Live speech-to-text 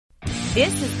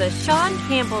This is the Sean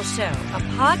Campbell Show, a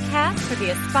podcast for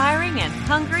the aspiring and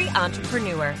hungry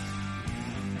entrepreneur.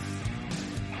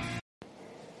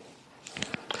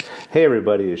 Hey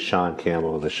everybody, it's Sean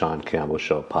Campbell of the Sean Campbell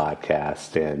Show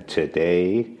podcast, and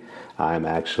today I'm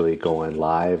actually going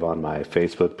live on my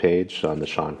Facebook page on the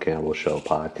Sean Campbell Show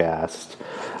podcast,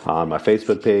 on my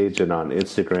Facebook page and on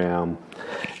Instagram,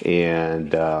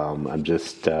 and I'm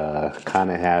just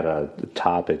kind of had a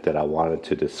topic that I wanted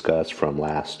to discuss from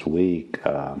last week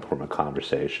from a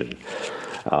conversation,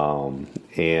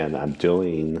 and I'm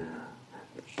doing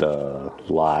the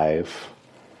live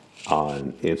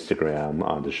on Instagram,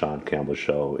 on the Sean Campbell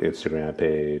Show Instagram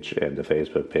page and the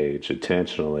Facebook page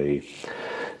intentionally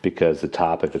because the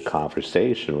topic of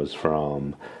conversation was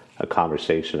from a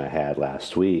conversation I had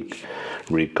last week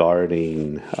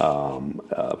regarding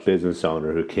a business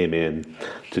owner who came in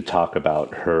to talk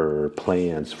about her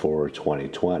plans for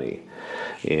 2020.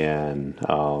 And,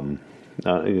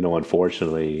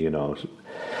 unfortunately,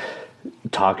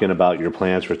 talking about your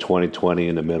plans for 2020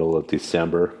 in the middle of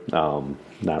December,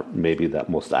 not maybe that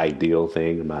most ideal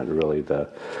thing, not really the,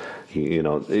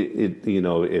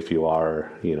 if you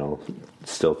are,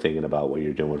 still thinking about what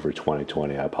you're doing for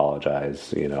 2020, I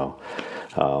apologize,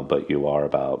 but you are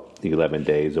about 11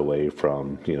 days away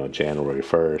from, January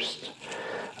 1st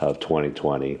of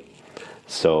 2020.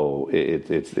 So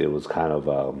it was kind of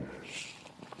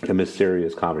a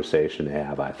mysterious conversation to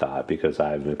have, I thought, because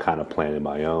I've been kind of planning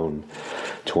my own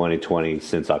 2020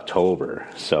 since October.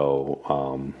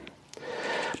 So,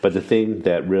 but the thing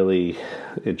that really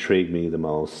intrigued me the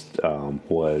most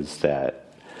was that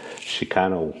she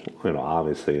kind of,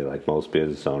 obviously, like most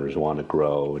business owners, want to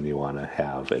grow and you want to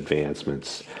have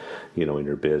advancements, in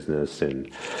your business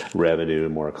and revenue,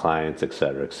 more clients, et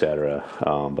cetera, et cetera.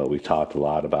 But we talked a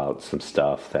lot about some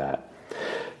stuff that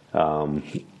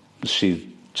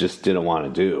she just didn't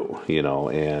want to do,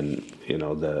 and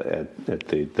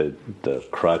the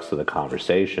crux of the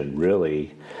conversation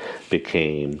really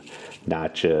became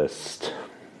not just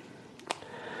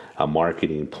a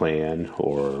marketing plan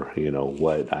or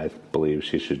what I believe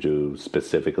she should do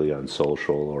specifically on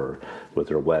social or with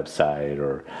her website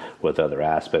or with other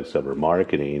aspects of her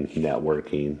marketing,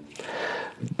 networking,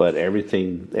 but every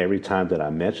time that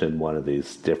I mentioned one of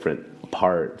these different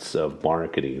parts of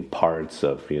marketing, parts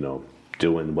of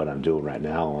doing what I'm doing right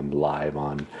now. I'm live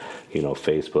on,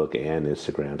 Facebook and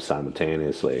Instagram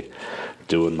simultaneously,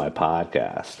 doing my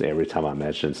podcast. Every time I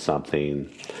mention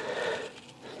something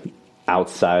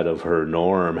outside of her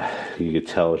norm, you could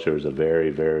tell there was a very,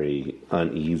 very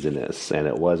uneasiness, and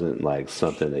it wasn't like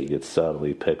something that you could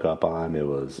subtly pick up on. It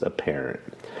was apparent.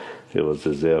 It was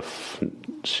as if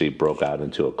she broke out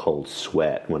into a cold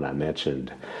sweat when I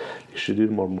mentioned you should do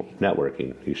more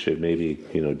networking. You should maybe,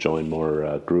 join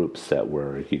more groups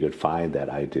where you could find that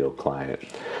ideal client.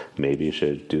 Maybe you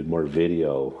should do more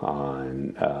video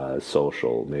on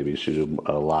social. Maybe you should do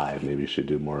a live. Maybe you should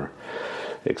do more,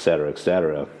 et cetera, et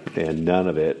cetera. And none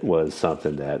of it was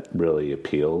something that really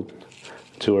appealed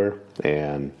to her.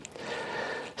 And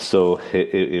so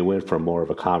it went from more of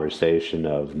a conversation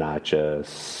of not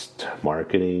just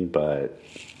marketing, but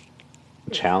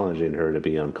challenging her to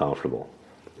be uncomfortable,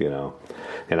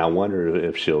 And I wonder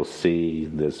if she'll see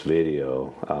this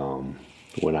video.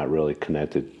 We're not really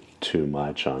connected too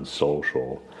much on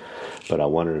social, but I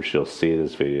wonder if she'll see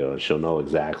this video and she'll know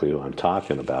exactly who I'm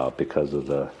talking about because of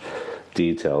the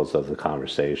details of the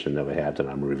conversation that we had that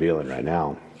I'm revealing right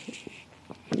now.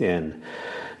 And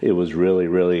it was really,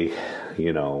 really,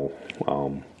 you're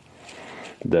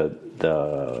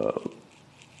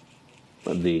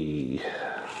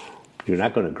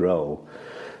not going to grow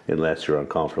unless you're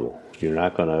uncomfortable. You're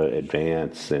not going to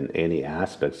advance in any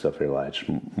aspects of your life,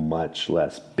 much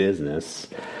less business,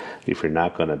 if you're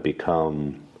not going to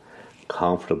become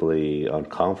comfortably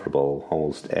uncomfortable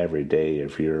almost every day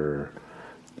of your,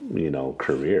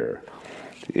 career.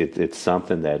 It's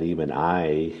something that even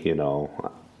I'm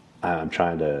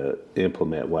trying to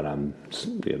implement what I'm,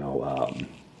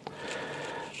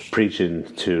 preaching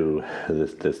to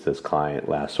this client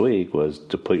last week was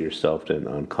to put yourself in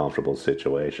uncomfortable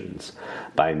situations.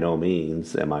 By no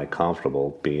means am I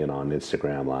comfortable being on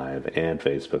Instagram Live and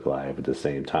Facebook Live at the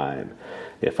same time.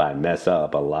 If I mess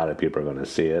up, a lot of people are going to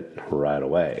see it right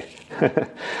away,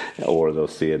 or they'll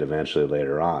see it eventually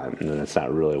later on, and that's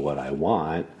not really what I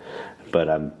want. But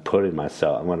I'm going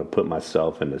to put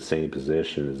myself in the same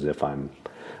position as if I'm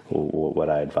what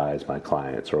I advise my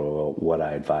clients or what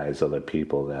I advise other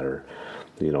people that are,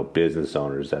 business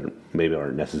owners that maybe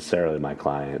aren't necessarily my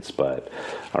clients, but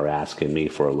are asking me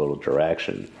for a little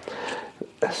direction.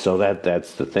 So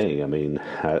that's the thing. I mean,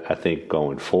 I think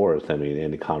going forth, I mean,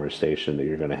 any conversation that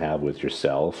you're going to have with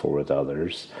yourself or with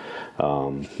others,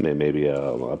 maybe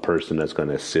a person that's going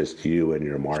to assist you in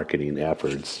your marketing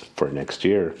efforts for next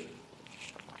year,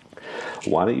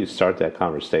 why don't you start that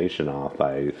conversation off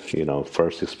by,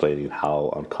 first explaining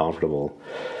how uncomfortable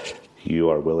you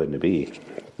are willing to be.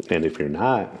 And if you're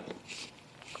not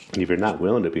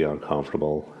willing to be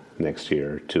uncomfortable next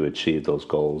year to achieve those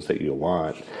goals that you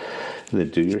want, then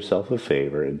do yourself a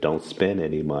favor and don't spend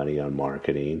any money on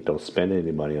marketing. Don't spend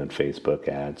any money on Facebook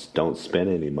ads. Don't spend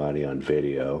any money on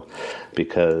video,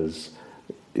 because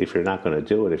if you're not going to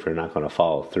do it, if you're not going to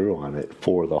follow through on it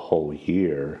for the whole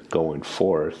year going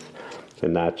forth,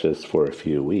 and not just for a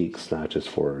few weeks, not just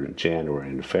for January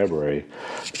and February,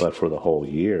 but for the whole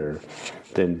year,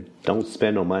 then don't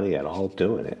spend no money at all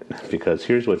doing it. Because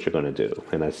here's what you're going to do,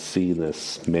 and I've seen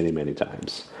this many, many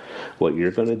times. What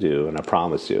you're going to do, and I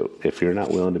promise you, if you're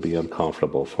not willing to be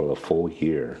uncomfortable for the full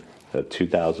year of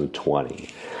 2020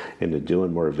 into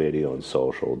doing more video on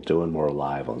social, doing more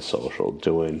live on social,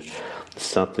 doing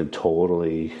something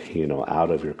totally, out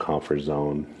of your comfort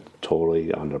zone,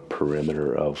 totally on the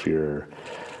perimeter of your,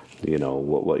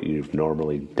 what you've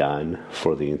normally done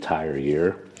for the entire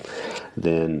year,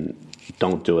 then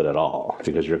don't do it at all,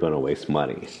 because you're going to waste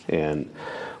money. And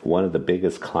one of the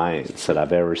biggest clients that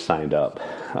I've ever signed up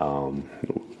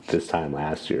this time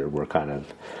last year,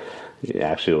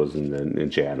 actually it was in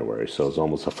January, so it was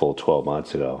almost a full 12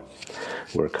 months ago.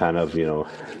 We're kind of,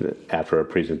 after a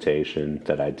presentation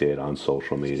that I did on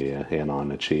social media and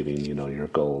on achieving, your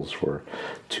goals for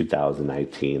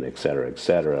 2019, et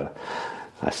cetera,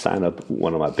 I signed up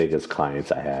one of my biggest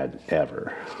clients I had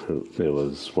ever. It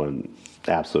was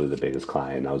absolutely the biggest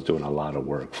client. I was doing a lot of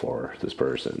work for this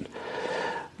person,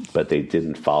 but they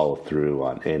didn't follow through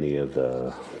on any of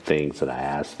the things that I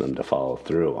asked them to follow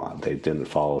through on. They didn't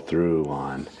follow through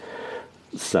on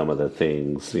some of the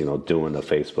things, doing a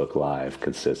Facebook Live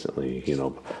consistently,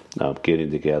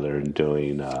 getting together and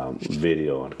doing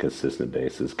video on a consistent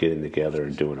basis, getting together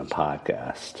and doing a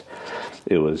podcast.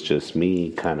 It was just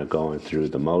me kind of going through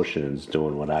the motions,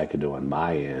 doing what I could do on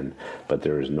my end, but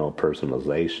there was no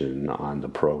personalization on the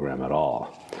program at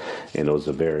all. And it was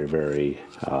a very, very,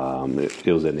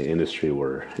 it was in the industry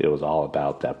where it was all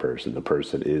about that person. The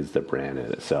person is the brand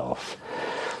in itself.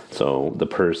 So the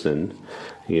person,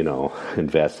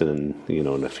 invested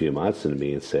in a few months into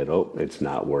me and said, oh, it's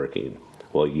not working.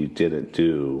 Well, you didn't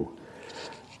do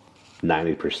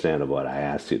 90% of what I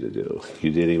asked you to do.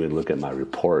 You didn't even look at my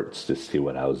reports to see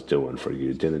what I was doing for you.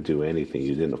 You didn't do anything.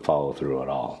 You didn't follow through at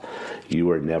all. You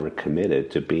were never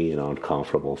committed to being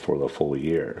uncomfortable for the full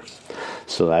year.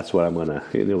 So that's what and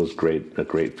it was a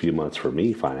great few months for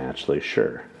me financially,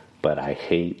 sure. But I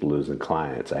hate losing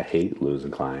clients. I hate losing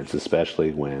clients,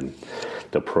 especially when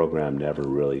the program never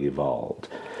really evolved.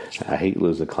 I hate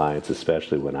losing clients,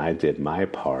 especially when I did my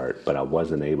part, but I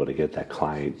wasn't able to get that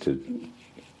client to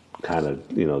kind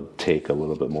of, take a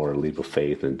little bit more leap of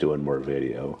faith in doing more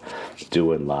video,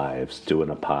 doing lives, doing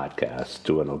a podcast,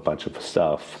 doing a bunch of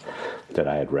stuff that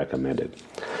I had recommended.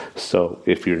 So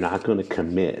if you're not going to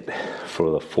commit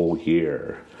for the full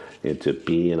year into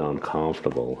being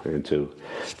uncomfortable, into,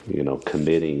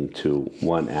 committing to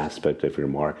one aspect of your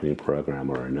marketing program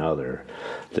or another,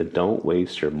 then don't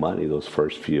waste your money those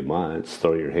first few months,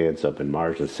 throw your hands up in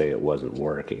March and say it wasn't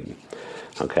working.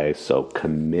 Okay, so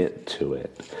commit to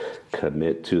it.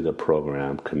 Commit to the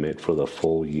program, commit for the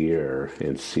full year,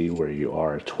 and see where you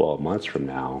are 12 months from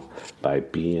now by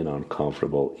being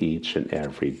uncomfortable each and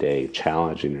every day,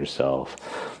 challenging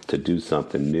yourself to do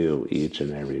something new each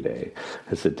and every day.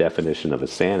 It's the definition of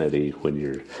insanity when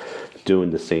you're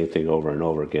doing the same thing over and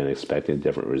over again, expecting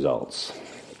different results.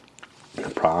 I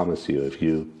promise you, if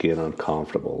you get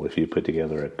uncomfortable, if you put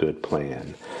together a good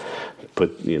plan,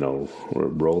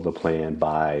 roll the plan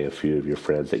by a few of your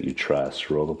friends that you trust,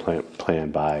 roll the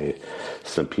plan by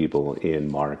some people in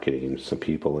marketing, some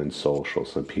people in social,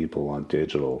 some people on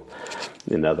digital,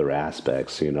 in other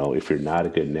aspects. If you're not a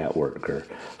good networker,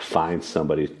 find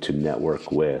somebody to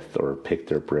network with or pick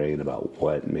their brain about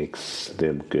what makes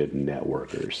them good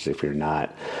networkers. If you're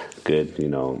not good,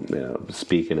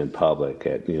 speaking in public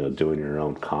at, doing your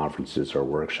own conferences or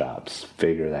workshops,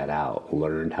 figure that out.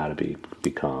 Learn how to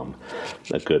become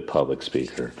a good public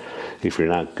speaker. If you're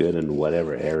not good in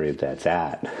whatever area that's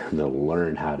at, then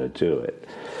learn how to do it.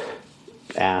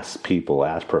 Ask people,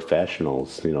 ask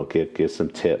professionals, give some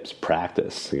tips,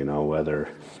 practice, whether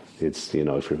It's,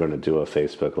 if you're going to do a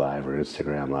Facebook Live or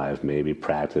Instagram Live, maybe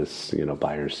practice,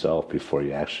 by yourself before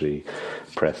you actually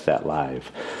press that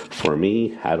live. For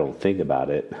me, I don't think about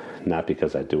it, not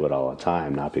because I do it all the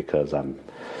time, not because I'm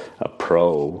a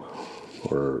pro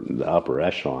or the upper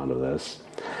echelon of this.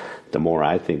 The more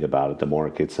I think about it, the more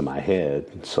it gets in my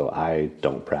head. So I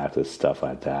don't practice stuff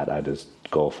like that. I just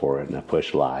go for it, and I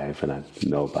push live, and I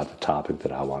know about the topic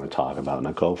that I want to talk about, and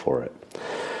I go for it.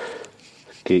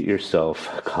 Get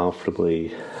yourself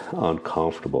comfortably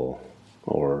uncomfortable,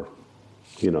 or,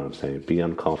 you know what I'm saying, be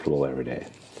uncomfortable every day.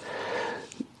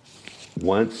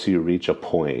 Once you reach a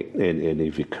point, and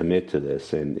if you commit to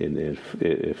this, and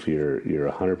if you're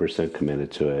 100%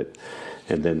 committed to it,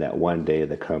 and then that one day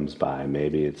that comes by,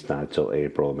 maybe it's not till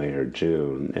April, May, or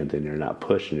June, and then you're not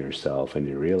pushing yourself, and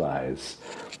you realize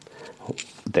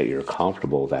that you're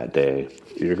comfortable that day,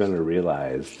 you're going to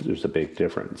realize there's a big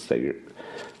difference.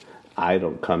 I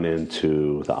don't come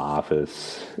into the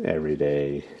office every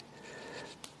day.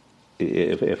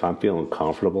 If I'm feeling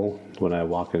comfortable when I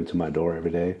walk into my door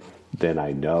every day, then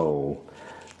I know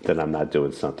that I'm not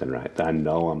doing something right. I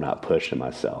know I'm not pushing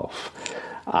myself.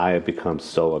 I have become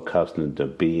so accustomed to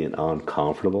being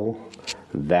uncomfortable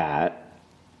that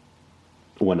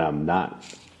when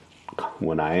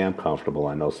I am comfortable,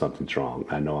 I know something's wrong.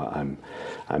 I know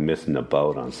I'm missing the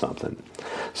boat on something.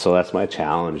 So that's my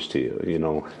challenge to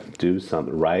you. Do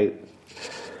something right.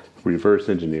 Reverse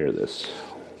engineer this.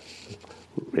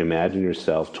 Imagine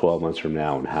yourself 12 months from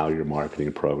now and how your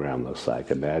marketing program looks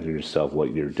like. Imagine yourself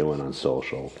what you're doing on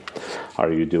social.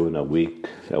 Are you doing a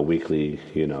weekly,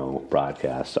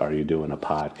 broadcast? Are you doing a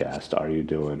podcast? Are you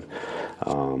doing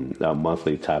a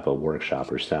monthly type of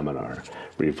workshop or seminar?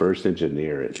 Reverse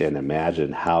engineer it and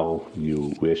imagine how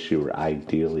you wish you were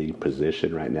ideally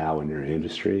positioned right now in your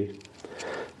industry.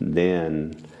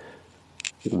 Then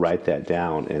write that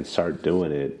down and start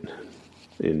doing it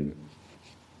in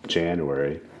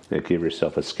January, and give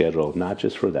yourself a schedule, not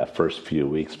just for that first few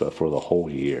weeks, but for the whole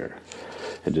year,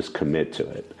 and just commit to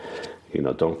it.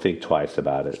 Don't think twice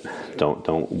about it.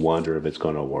 Don't wonder if it's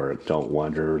going to work.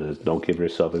 Don't give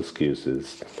yourself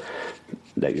excuses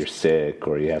that you're sick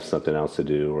or you have something else to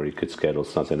do or you could schedule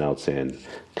something else in.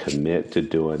 Commit to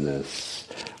doing this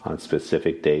on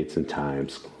specific dates and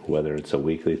times, whether it's a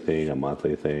weekly thing, a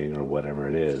monthly thing, or whatever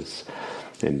it is.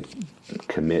 And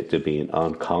commit to being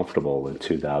uncomfortable in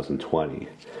 2020.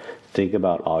 Think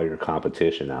about all your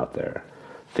competition out there.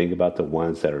 Think about the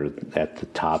ones that are at the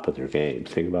top of their game.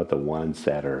 Think about the ones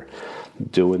that are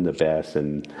doing the best,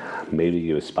 and maybe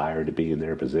you aspire to be in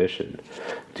their position.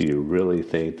 Do you really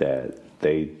think that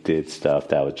they did stuff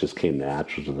that just came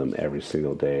natural to them every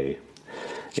single day,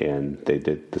 and they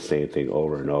did the same thing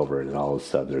over and over, and all of a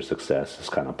sudden their success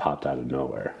just kind of popped out of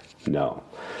nowhere? No.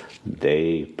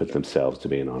 They put themselves to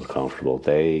being uncomfortable.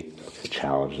 They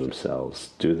challenge themselves.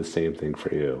 Do the same thing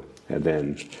for you. And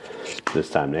then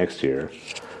this time next year,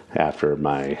 after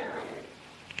my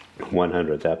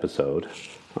 100th episode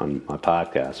on my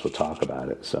podcast, we'll talk about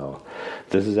it. So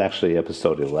this is actually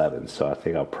episode 11, so I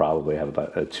think I'll probably have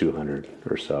about a 200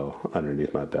 or so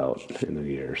underneath my belt in a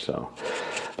year or so.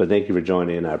 But thank you for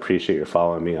joining. I appreciate you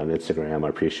following me on Instagram. I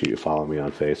appreciate you following me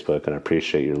on Facebook, and I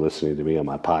appreciate you listening to me on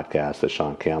my podcast, The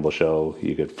Sean Campbell Show.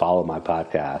 You could follow my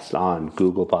podcast on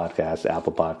Google Podcasts,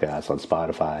 Apple Podcasts, on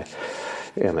Spotify,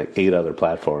 and like 8 other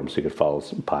platforms you could follow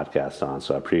podcasts on.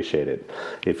 So I appreciate it.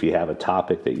 If you have a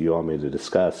topic that you want me to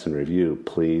discuss and review,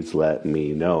 please let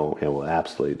me know, and we'll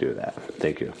absolutely do that.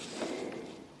 Thank you.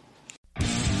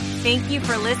 Thank you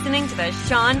for listening to The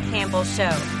Sean Campbell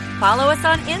Show. Follow us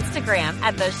on Instagram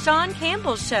at The Sean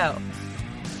Campbell Show.